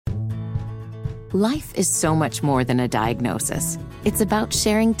Life is so much more than a diagnosis. It's about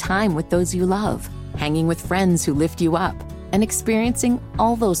sharing time with those you love, hanging with friends who lift you up, and experiencing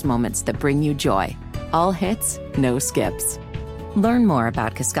all those moments that bring you joy. All hits, no skips. Learn more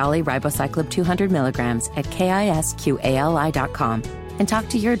about Kisqali Ribociclib 200 milligrams at KISQALI.com and talk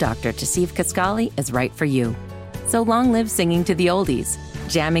to your doctor to see if Kisqali is right for you. So long live singing to the oldies,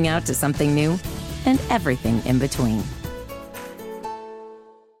 jamming out to something new, and everything in between.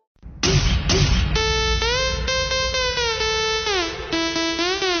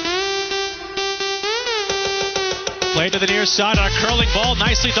 Played to the near side on a curling ball.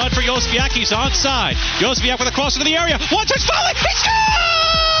 Nicely done for Josviak. He's onside. Josviak with a cross into the area. One touch volley. He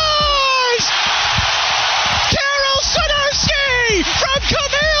scores! Karol Swiderski from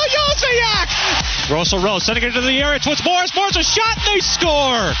Kamil Josviak. Russell Rose sending it into the area towards Morris. Morris a shot and they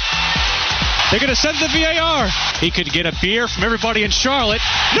score. They're going to send the VAR. He could get a beer from everybody in Charlotte.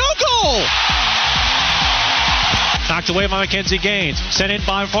 No goal! Knocked away by Mackenzie Gaines. Sent in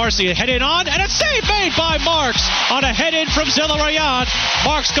by Marcy. Head in on, and a save made by Marks on a head in from Zelarayan.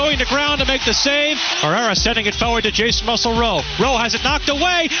 Marks going to ground to make the save. Herrera sending it forward to Jason Russell Rowe. Rowe has it knocked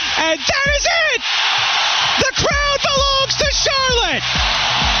away, and that is it! The crowd belongs to Charlotte!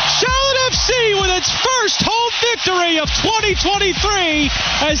 Charlotte FC with its first home victory of 2023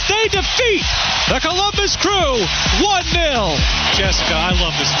 as they defeat the Columbus Crew 1-0. Jessica, I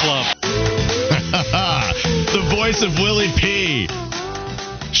love this club. The voice of Willie P.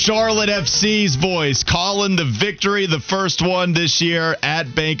 Charlotte FC's voice, calling the victory, the first one this year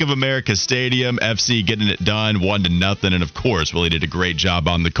at Bank of America Stadium. FC getting it done 1-0. And of course, Willie did a great job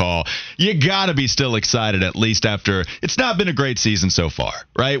on the call. You got to be still excited, at least after it's not been a great season so far,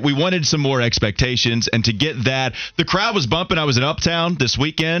 right? We wanted some more expectations, and to get that, the crowd was bumping. I was in Uptown this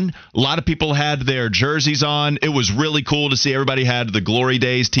weekend. A lot of people had their jerseys on. It was really cool to see everybody had the Glory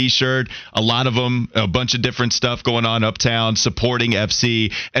Days t-shirt. A lot of them, a bunch of different stuff going on Uptown supporting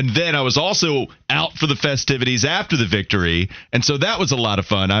FC. And then I was also out for the festivities after the victory. And so that was a lot of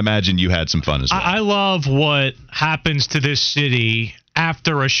fun. I imagine you had some fun as well. I love what happens to this city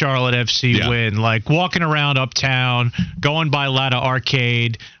after a Charlotte FC win, like walking around Uptown, going by Latta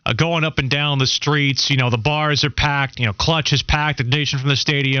Arcade, going up and down the streets. You know, the bars are packed. You know, Clutch is packed, the Nation from the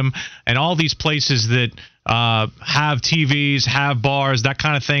Stadium, and all these places that have TVs, have bars, that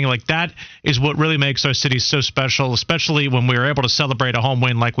kind of thing. Like, that is what really makes our city so special, especially when we were able to celebrate a home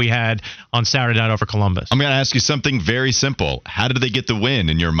win like we had on Saturday night over Columbus. I'm going to ask you something very simple. How did they get the win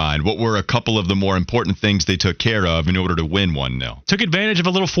in your mind? What were a couple of the more important things they took care of in order to win 1-0? Took advantage of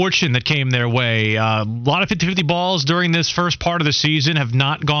a little fortune that came their way. A lot of 50-50 balls during this first part of the season have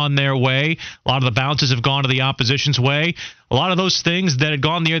not gone their way. A lot of the bounces have gone to the opposition's way. A lot of those things that had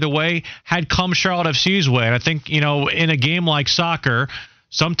gone the other way had come Charlotte FC's way. And I think, you know, in a game like soccer,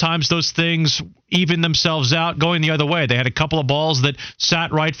 sometimes those things even themselves out going the other way. They had a couple of balls that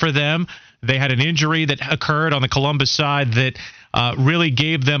sat right for them. They had an injury that occurred on the Columbus side that really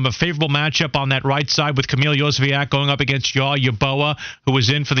gave them a favorable matchup on that right side with Kamil Josviak going up against Yaw Yeboah, who was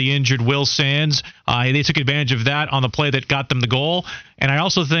in for the injured Will Sands. They took advantage of that on the play that got them the goal. And I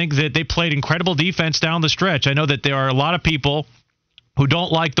also think that they played incredible defense down the stretch. I know that there are a lot of people who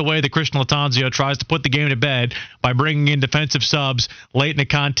don't like the way that Christian Latanzio tries to put the game to bed by bringing in defensive subs late in the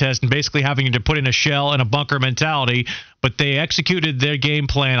contest and basically having to put in a shell and a bunker mentality. But they executed their game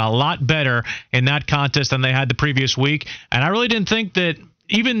plan a lot better in that contest than they had the previous week. And I really didn't think that,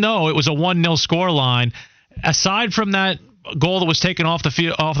 even though it was a 1-0 scoreline, aside from that goal that was taken off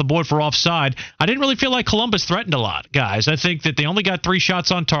the board for offside, I didn't really feel like Columbus threatened a lot, guys. I think that they only got 3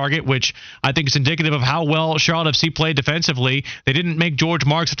 shots on target, which I think is indicative of how well Charlotte FC played defensively. They didn't make George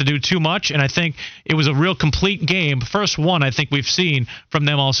Marks have to do too much, and I think it was a real complete game. First one I think we've seen from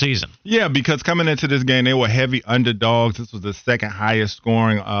them all season. Yeah, because coming into this game, they were heavy underdogs. This was the second highest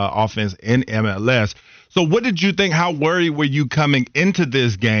scoring offense in MLS. So what did you think? How worried were you coming into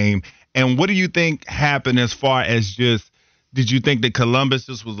this game? And what do you think happened as far as just, did you think that Columbus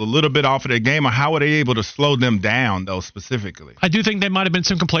just was a little bit off of their game, or how were they able to slow them down, though, specifically? I do think there might have been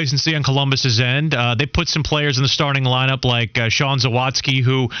some complacency on Columbus's end. They put some players in the starting lineup, like Sean Zawatsky,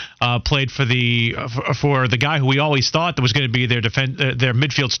 who played for the guy who we always thought that was going to be their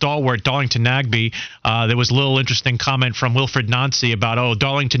midfield stalwart, Darlington Nagbe. There was a little interesting comment from Wilfred Nancy about,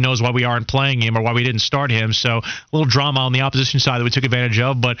 Darlington knows why we aren't playing him or why we didn't start him. So a little drama on the opposition side that we took advantage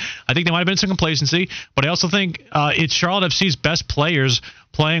of. But I think there might have been some complacency. But I also think it's Charlotte FC's best players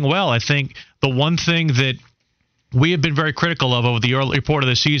playing well. I think the one thing that we have been very critical of over the early part of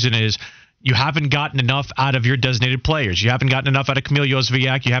the season is you haven't gotten enough out of your designated players. You haven't gotten enough out of Kamil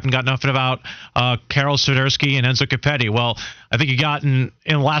Józwiak. You haven't gotten enough out Karol Swiderski and Enzo Capetti. Well, I think you've gotten,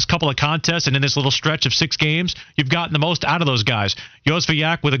 in the last couple of contests and in this little stretch of 6 games, you've gotten the most out of those guys.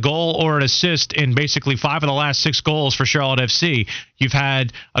 Józwiak with a goal or an assist in basically 5 of the last 6 goals for Charlotte FC. You've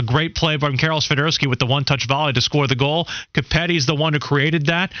had a great play from Karol Swiderski with the one-touch volley to score the goal. Capetti's the one who created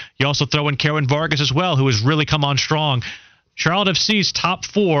that. You also throw in Kevin Vargas as well, who has really come on strong. Charlotte FC's top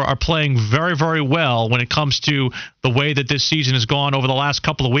 4 are playing very, very well when it comes to the way that this season has gone over the last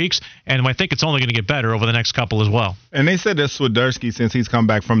couple of weeks, and I think it's only going to get better over the next couple as well. And they said that Swiderski, since he's come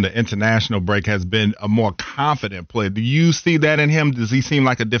back from the international break, has been a more confident player. Do you see that in him? Does he seem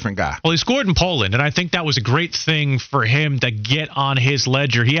like a different guy? Well, he scored in Poland, and I think that was a great thing for him to get on his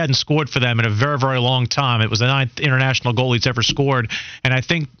ledger. He hadn't scored for them in a very, very long time. It was the 9th international goal he's ever scored, and I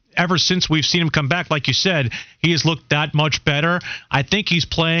think ever since we've seen him come back, like you said, he has looked that much better. I think he's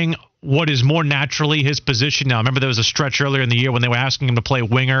playing what is more naturally his position now. Remember, there was a stretch earlier in the year when they were asking him to play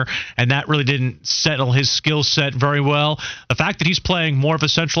winger, and that really didn't settle his skill set very well. The fact that he's playing more of a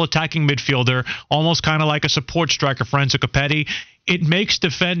central attacking midfielder, almost kind of like a support striker for Enzo Capetti, it makes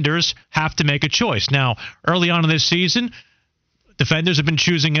defenders have to make a choice. Now, early on in this season, defenders have been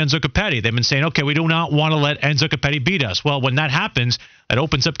choosing Enzo Capetti. They've been saying, okay, we do not want to let Enzo Capetti beat us. Well, when that happens, that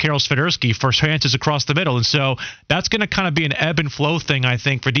opens up Karol Swiderski for chances across the middle. And so that's going to kind of be an ebb and flow thing, I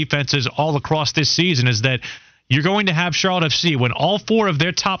think, for defenses all across this season, is that you're going to have Charlotte FC, when all 4 of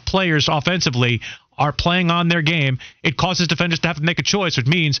their top players offensively are playing on their game, it causes defenders to have to make a choice, which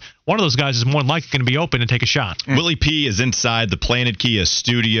means one of those guys is more than likely going to be open and take a shot. Willie P is inside the Planet Kia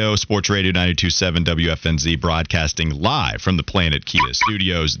studio. Sports Radio 92.7 WFNZ broadcasting live from the Planet Kia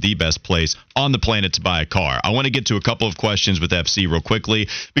studios, the best place on the planet to buy a car. I want to get to a couple of questions with FC real quickly,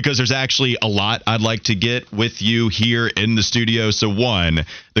 because there's actually a lot I'd like to get with you here in the studio. So one,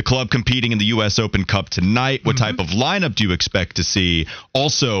 the club competing in the U.S. Open Cup tonight. What type of lineup do you expect to see?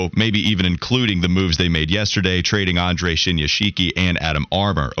 Also, maybe even including the moves they made yesterday, trading Andre Shinyashiki and Adam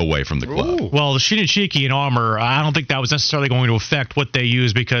Armour away from the club. Ooh. Well, the Shinyashiki and Armour, I don't think that was necessarily going to affect what they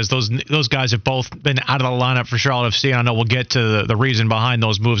use, because those guys have both been out of the lineup for Charlotte FC, and I know we'll get to the reason behind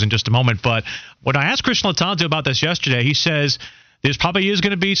those moves in just a moment. But when I asked Christian Lattanzio about this yesterday, he says there's probably is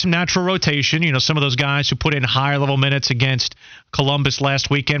going to be some natural rotation. You know, some of those guys who put in higher level minutes against Columbus last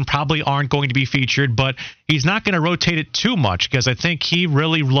weekend probably aren't going to be featured, but he's not going to rotate it too much, because I think he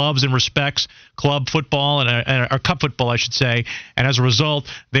really loves and respects club football, or cup football, I should say, and as a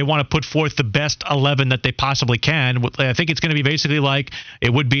result, they want to put forth the best 11 that they possibly can. I think it's going to be basically like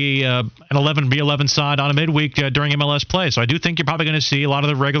it would be an 11v11 side on a midweek during MLS play. So I do think you're probably going to see a lot of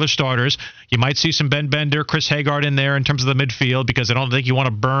the regular starters. You might see some Ben Bender, Chris Haggard in there in terms of the midfield, because I don't think you want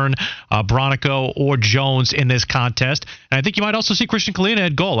to burn Bronico or Jones in this contest. And I think you might also see Christian Kalina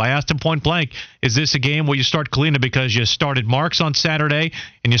at goal. I asked him point blank, is this a game where you start Kalina because you started Marks on Saturday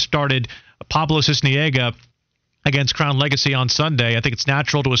and you started Pablo Cisniega against Crown Legacy on Sunday? I think it's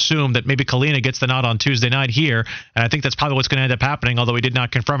natural to assume that maybe Kalina gets the nod on Tuesday night here, and I think that's probably what's going to end up happening, although he did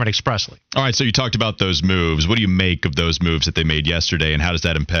not confirm it expressly. All right, so you talked about those moves. What do you make of those moves that they made yesterday, and how does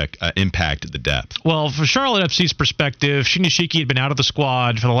that impact the depth? Well, from Charlotte FC's perspective, Shinyashiki had been out of the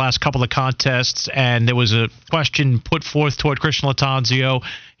squad for the last couple of contests, and there was a question put forth toward Christian Lattanzio.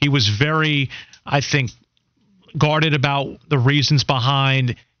 He was very, I think, guarded about the reasons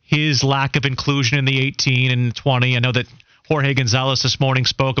behind his lack of inclusion in the 18 and 20. I know that Jorge Gonzalez this morning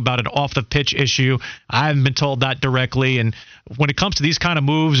spoke about an off-the-pitch issue. I haven't been told that directly. And when it comes to these kind of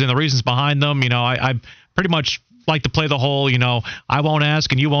moves and the reasons behind them, you know, I pretty much like to play the whole, you know, I won't ask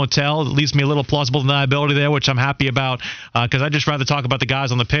and you won't tell. It leaves me a little plausible deniability there, which I'm happy about, because I'd just rather talk about the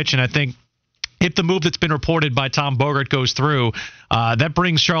guys on the pitch. And I think if the move that's been reported by Tom Bogert goes through, that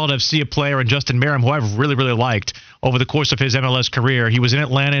brings Charlotte FC a player in Justin Merrim, who I've really, really liked over the course of his MLS career. He was in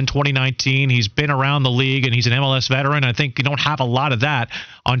Atlanta in 2019. He's been around the league, and he's an MLS veteran. I think you don't have a lot of that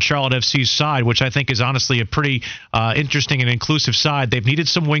on Charlotte FC's side, which I think is honestly a pretty interesting and inclusive side. They've needed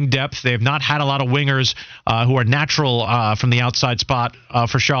some wing depth. They have not had a lot of wingers who are natural from the outside spot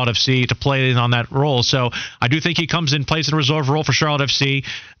for Charlotte FC to play in on that role. So I do think he comes in, plays in a reserve role for Charlotte FC.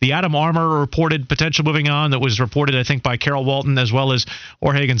 The Adam Armour reported potential moving on that was reported, I think, by Carol Walton as well as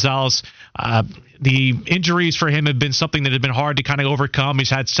Jorge Gonzalez. The injuries for him have been something that had been hard to kind of overcome. He's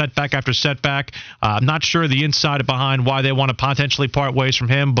had setback after setback. I'm not sure the inside behind why they want to potentially part ways from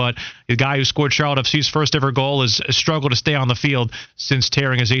him, but the guy who scored Charlotte FC's first ever goal has struggled to stay on the field since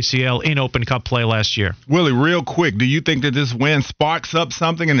tearing his ACL in Open Cup play last year. Willie, real quick, do you think that this win sparks up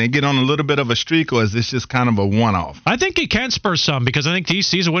something and they get on a little bit of a streak, or is this just kind of a one-off? I think it can spur some because I think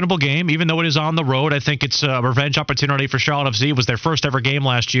DC is a winnable game, even though it is on the road. I think it's a revenge opportunity for Charlotte FC. It was their first ever game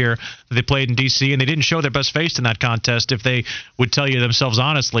last year that they played in DC, and they didn't show their best face in that contest if they would tell you themselves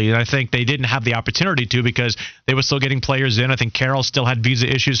honestly. And I think they didn't have the opportunity to because they were still getting players in. I think Carroll still had visa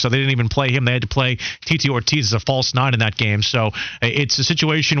issues, so they didn't even play him. They had to play TT Ortiz as a false nine in that game. So it's a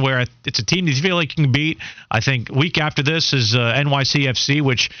situation where it's a team that you feel like you can beat. I think week after this is NYCFC,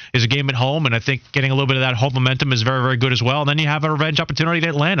 which is a game at home, and I think getting a little bit of that home momentum is very, very good as well. And then you have a revenge opportunity at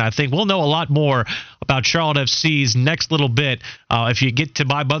Atlanta. I think we'll know a lot more about Charlotte FC's next little bit if you get to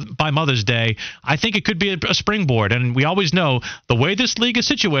by Mother's Day. I think it could be a springboard, and we always know the way this league is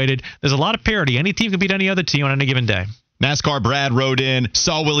situated, there's a lot of parity. Any team can beat any other team on any given day. NASCAR Brad wrote in,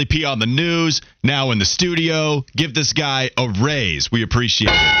 saw Willie P on the news, now in the studio. Give this guy a raise. We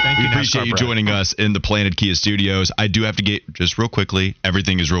appreciate it. We appreciate you joining us in the Planet Kia studios. I do have to get, just real quickly,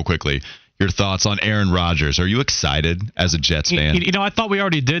 everything is real quickly, your thoughts on Aaron Rodgers. Are you excited as a Jets fan? You know, I thought we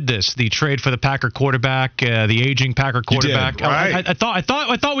already did this. The trade for the Packer quarterback, the aging Packer quarterback. You did, right? I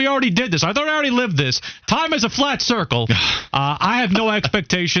thought we already did this. I thought I already lived this. Time is a flat circle. I have no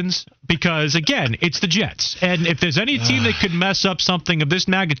expectations because, again, it's the Jets. And if there's any team that could mess up something of this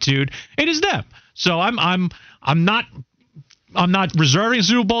magnitude, it is them. So I'm not reserving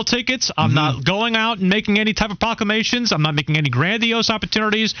Super Bowl tickets. I'm not going out and making any type of proclamations. I'm not making any grandiose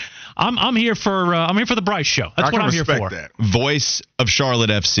opportunities. I'm here for the Bryce Show. That's what I'm here for. That. Voice of Charlotte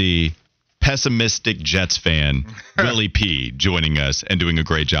FC, pessimistic Jets fan, Willie P, joining us and doing a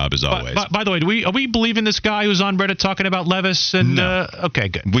great job as always. By the way, are we believing this guy who's on Reddit talking about Levis? And No. Okay,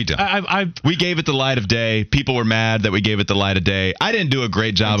 good. We don't. We gave it the light of day. People were mad that we gave it the light of day. I didn't do a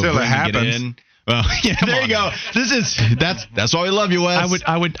great job Until of bringing it in. Well, yeah, there you go. That's why we love you, Wes.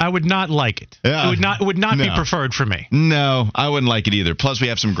 I would not like it. Yeah. It would not be preferred for me. No, I wouldn't like it either. Plus, we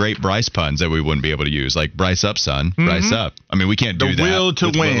have some great Bryce puns that we wouldn't be able to use, like Bryce up, son. Bryce up. I mean, we can't do that. The will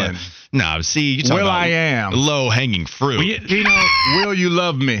to win. No, see, you talk Will about I am. low-hanging fruit. You know, Will you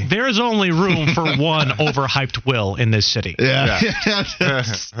love me? there is only room for one overhyped Will in this city. Yeah.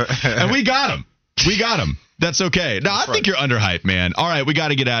 And we got him. That's okay. No, I think you're underhyped, man. All right, we got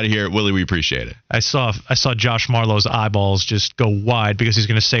to get out of here. Willie, we appreciate it. I saw Josh Marlowe's eyeballs just go wide because he's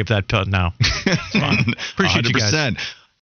going to save that putt now. Appreciate 100%. you guys.